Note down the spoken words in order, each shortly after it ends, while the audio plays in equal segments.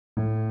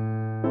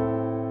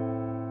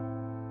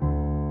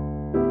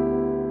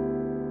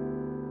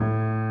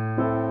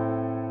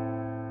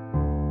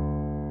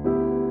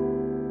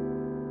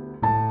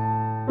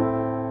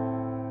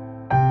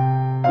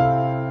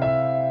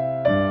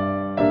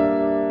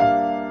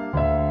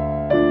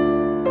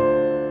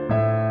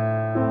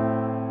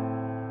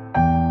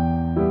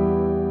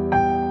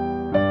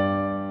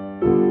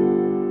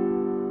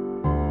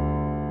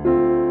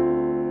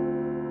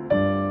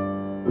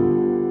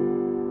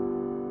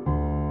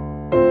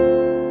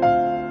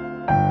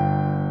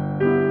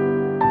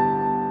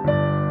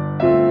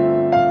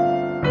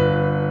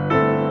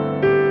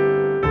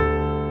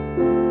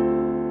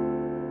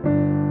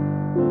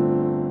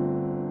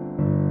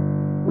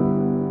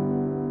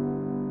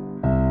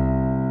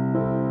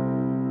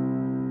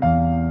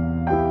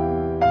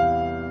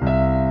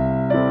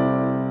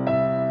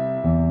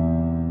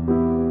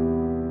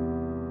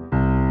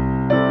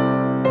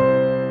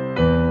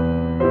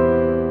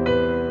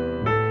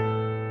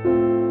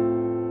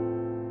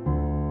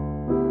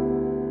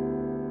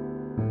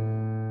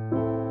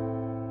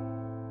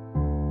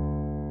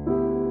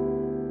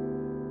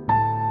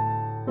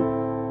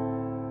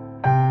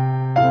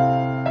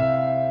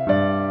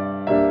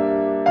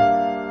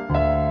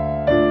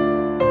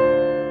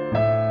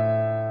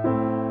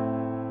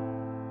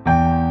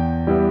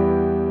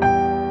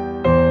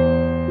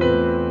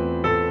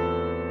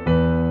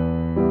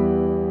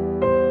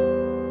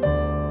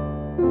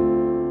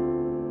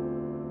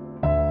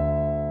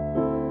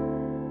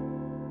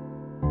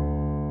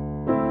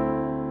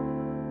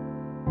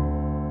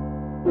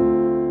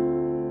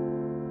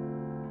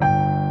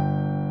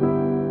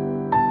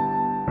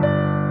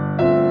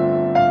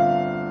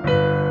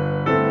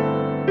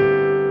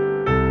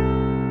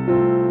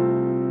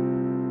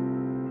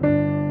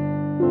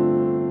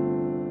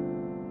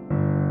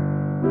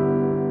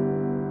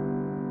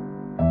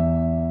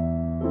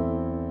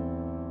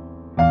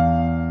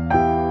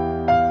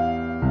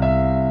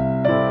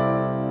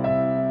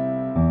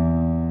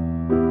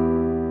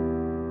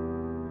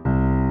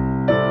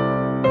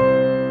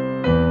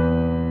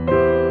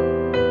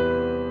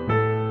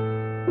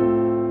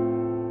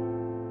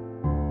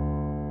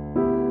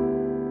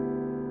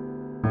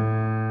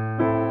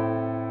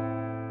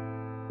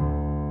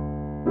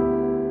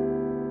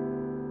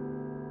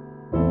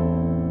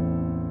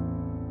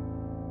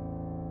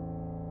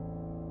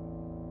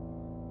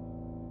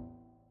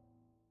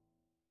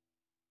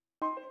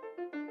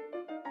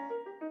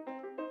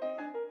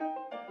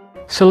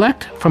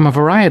Select from a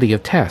variety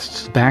of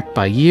tests backed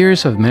by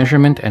years of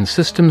measurement and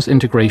systems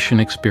integration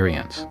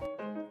experience.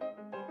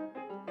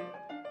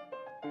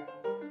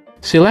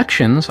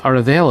 Selections are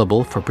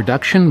available for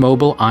production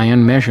mobile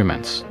ion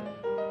measurements.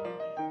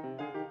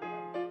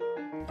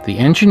 The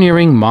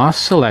engineering MOS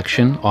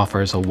selection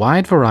offers a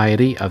wide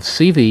variety of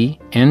CV,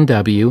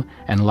 NW,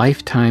 and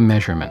lifetime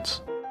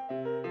measurements.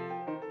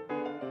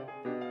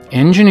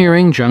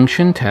 Engineering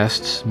junction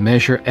tests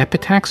measure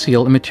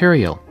epitaxial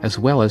material as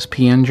well as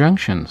PN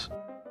junctions.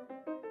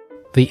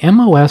 The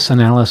MOS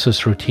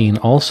analysis routine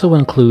also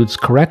includes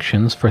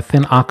corrections for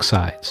thin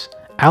oxides.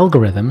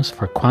 Algorithms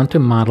for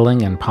quantum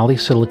modeling and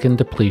polysilicon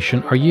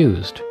depletion are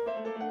used.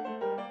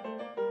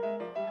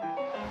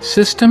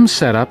 System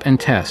setup and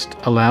test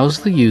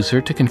allows the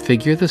user to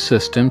configure the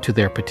system to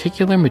their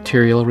particular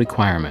material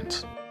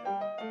requirements.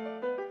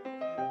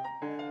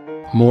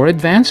 More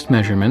advanced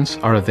measurements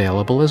are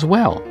available as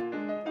well.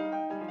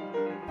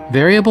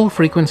 Variable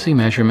frequency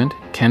measurement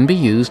can be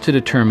used to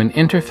determine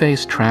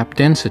interface trap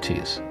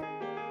densities.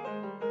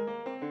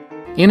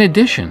 In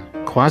addition,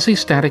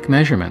 quasi-static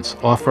measurements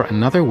offer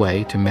another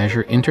way to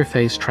measure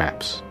interface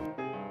traps.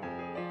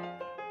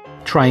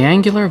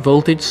 Triangular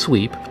voltage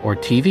sweep, or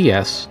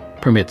TVS,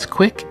 permits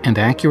quick and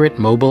accurate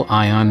mobile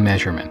ion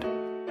measurement.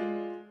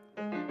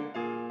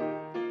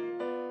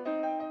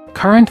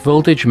 Current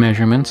voltage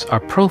measurements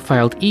are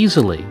profiled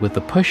easily with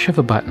the push of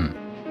a button.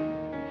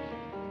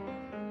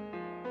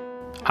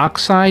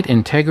 Oxide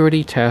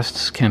integrity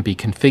tests can be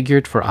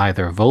configured for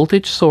either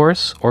voltage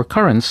source or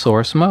current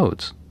source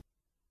modes.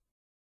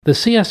 The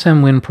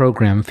CSM-Win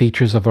program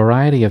features a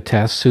variety of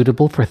tests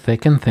suitable for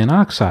thick and thin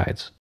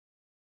oxides.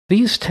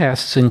 These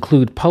tests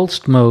include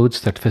pulsed modes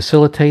that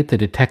facilitate the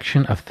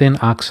detection of thin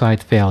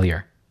oxide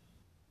failure.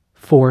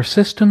 For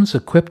systems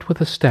equipped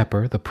with a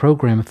stepper, the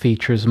program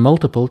features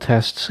multiple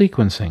test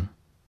sequencing.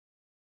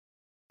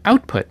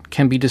 Output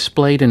can be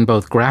displayed in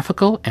both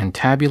graphical and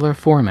tabular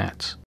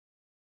formats.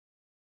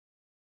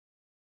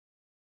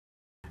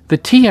 The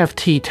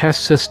TFT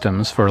test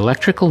systems for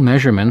electrical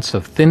measurements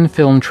of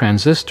thin-film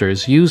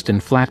transistors used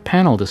in flat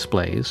panel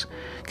displays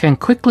can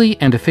quickly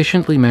and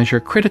efficiently measure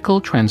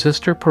critical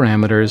transistor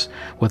parameters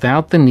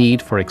without the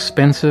need for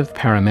expensive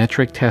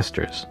parametric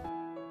testers.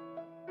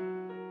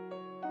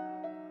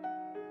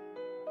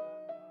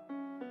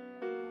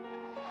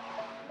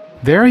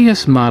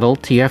 Various model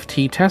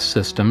TFT test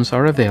systems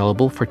are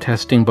available for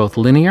testing both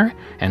linear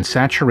and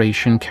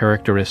saturation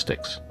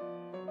characteristics.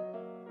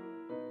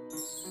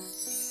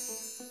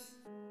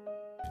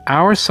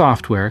 Our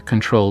software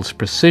controls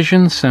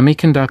precision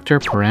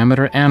semiconductor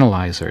parameter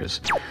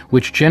analyzers,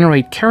 which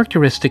generate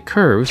characteristic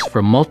curves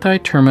for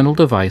multi-terminal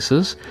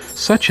devices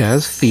such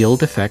as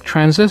field effect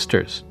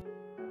transistors.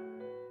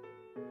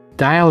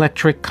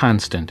 Dielectric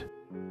constant,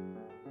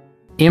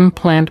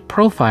 implant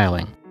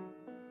profiling,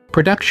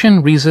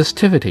 production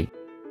resistivity,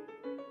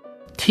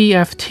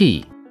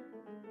 TFT.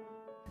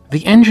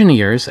 The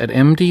engineers at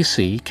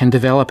MDC can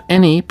develop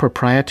any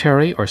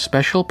proprietary or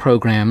special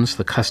programs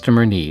the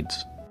customer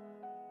needs.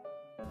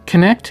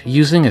 Connect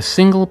using a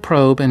single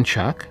probe and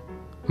chuck,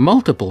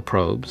 multiple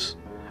probes,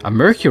 a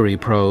mercury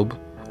probe,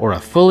 or a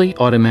fully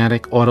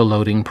automatic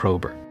autoloading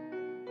prober.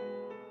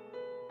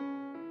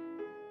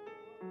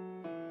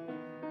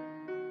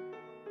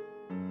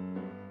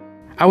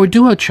 Our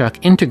DuoChuck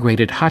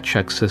integrated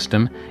hotchuck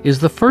system is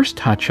the first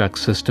hotchuck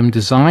system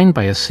designed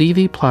by a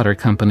CV plotter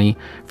company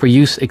for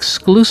use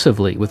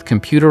exclusively with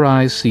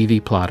computerized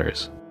CV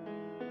plotters.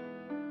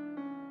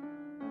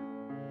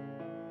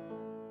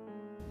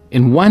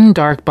 In one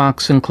dark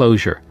box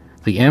enclosure,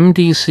 the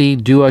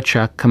MDC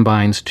DuoChuck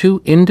combines two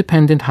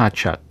independent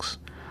hotchucks,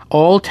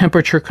 all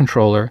temperature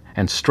controller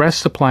and stress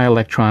supply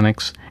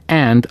electronics,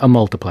 and a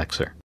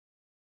multiplexer.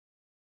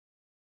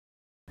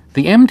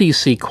 The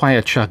MDC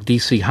QuietChuck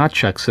DC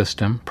hotchuck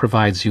system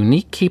provides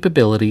unique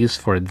capabilities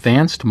for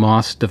advanced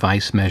MOS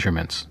device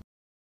measurements.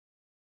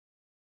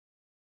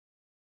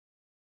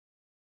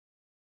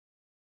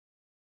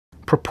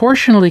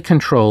 Proportionally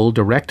controlled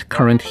direct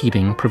current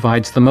heating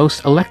provides the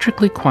most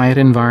electrically quiet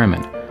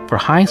environment for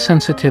high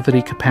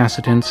sensitivity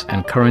capacitance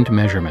and current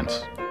measurements.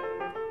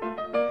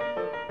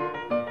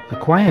 The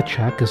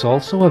QuietChuck is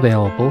also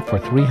available for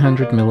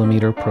 300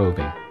 mm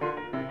probing.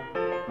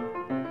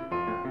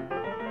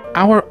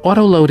 Our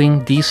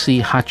autoloading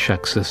DC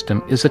hotchuck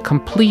system is a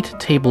complete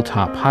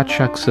tabletop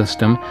hotchuck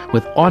system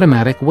with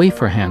automatic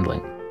wafer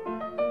handling.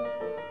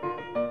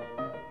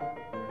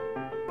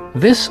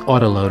 This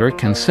autoloader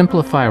can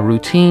simplify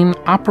routine,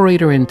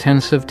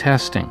 operator-intensive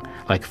testing,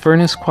 like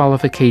furnace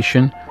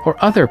qualification or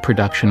other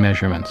production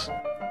measurements.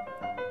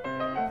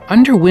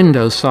 Under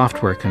Windows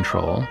software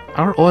control,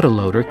 our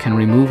autoloader can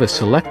remove a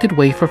selected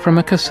wafer from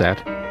a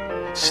cassette,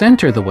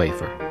 center the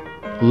wafer,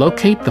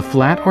 locate the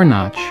flat or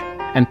notch,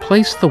 and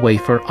place the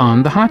wafer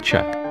on the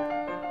hotchuck.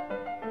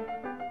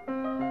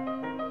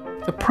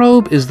 The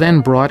probe is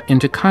then brought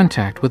into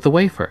contact with the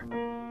wafer.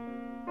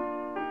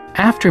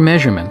 After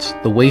measurements,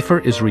 the wafer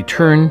is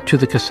returned to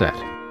the cassette.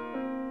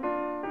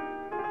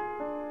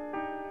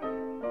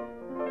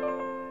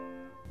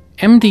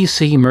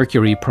 MDC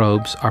mercury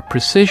probes are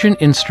precision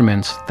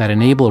instruments that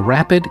enable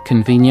rapid,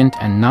 convenient,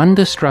 and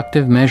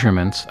non-destructive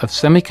measurements of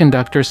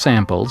semiconductor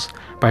samples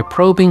by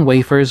probing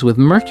wafers with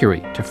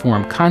mercury to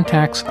form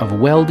contacts of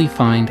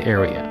well-defined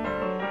area.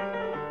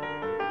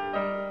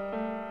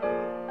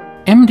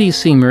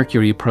 MDC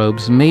mercury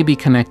probes may be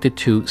connected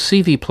to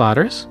CV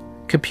plotters,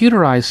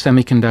 computerized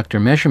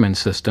semiconductor measurement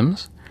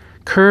systems,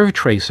 curve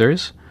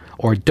tracers,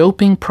 or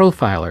doping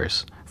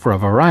profilers for a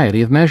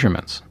variety of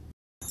measurements.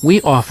 We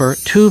offer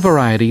two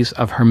varieties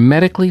of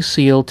hermetically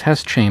sealed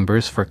test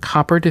chambers for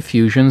copper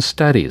diffusion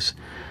studies.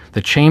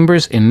 The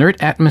chamber's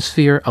inert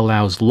atmosphere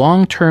allows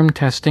long-term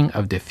testing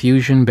of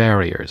diffusion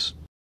barriers.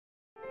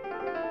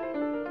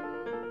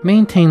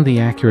 Maintain the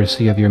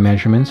accuracy of your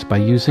measurements by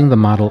using the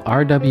model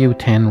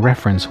RW10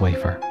 reference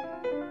wafer.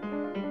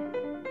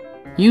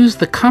 Use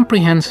the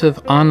comprehensive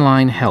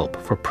online help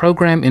for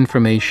program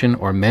information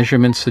or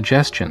measurement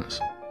suggestions.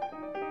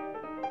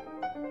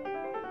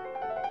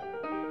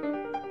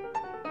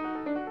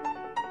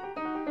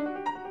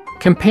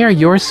 Compare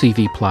your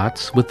CV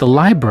plots with the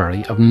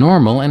library of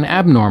normal and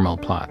abnormal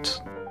plots.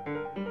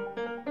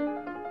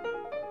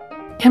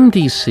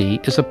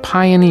 MDC is a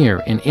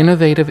pioneer in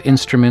innovative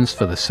instruments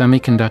for the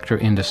semiconductor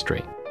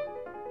industry.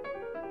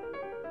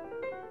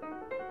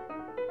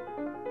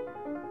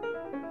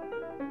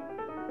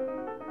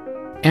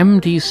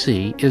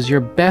 MDC is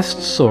your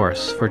best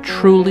source for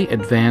truly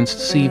advanced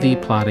CV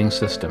plotting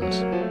systems.